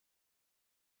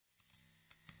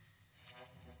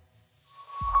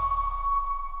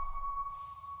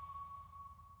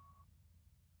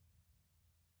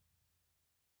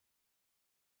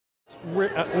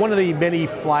one of the many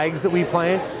flags that we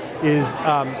plant is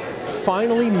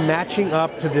finally matching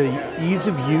up to the ease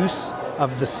of use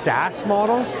of the SaaS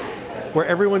models, where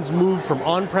everyone's moved from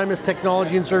on-premise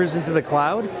technology and service into the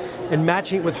cloud, and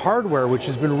matching it with hardware, which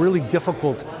has been really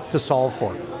difficult to solve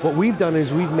for. What we've done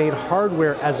is we've made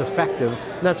hardware as effective,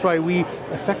 and that's why we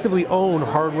effectively own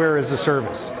hardware as a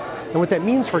service. And what that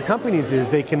means for companies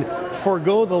is they can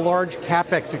forego the large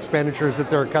CapEx expenditures that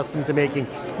they're accustomed to making,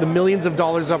 the millions of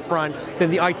dollars up front, then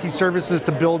the IT services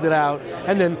to build it out,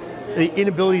 and then the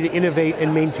inability to innovate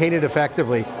and maintain it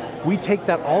effectively. We take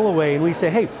that all away and we say,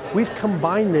 hey, we've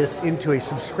combined this into a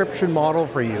subscription model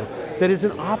for you that is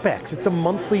an OpEx, it's a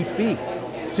monthly fee.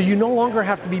 So you no longer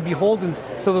have to be beholden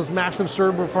to those massive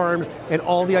server farms and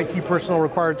all the IT personnel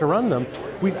required to run them.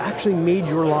 We've actually made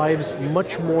your lives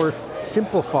much more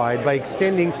simplified by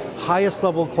extending highest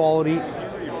level quality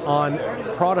on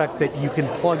product that you can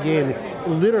plug in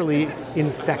literally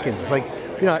in seconds. Like,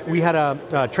 you know, we had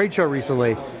a trade show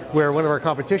recently where one of our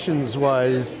competitions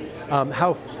was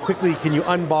how quickly can you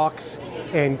unbox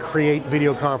and create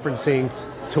video conferencing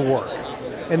to work.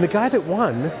 And the guy that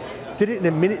won did it in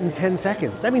 1 minute and 10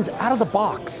 seconds. That means out of the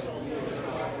box.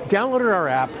 Downloaded our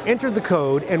app, entered the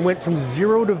code, and went from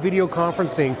 0 to video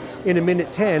conferencing in 1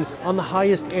 minute 10 on the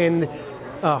highest end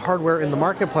hardware in the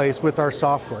marketplace with our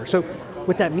software. So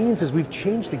what that means is we've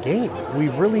changed the game.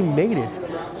 We've really made it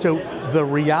so the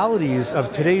realities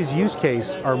of today's use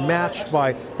case are matched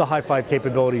by the Highfive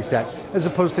capability set as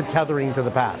opposed to tethering to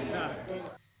the past.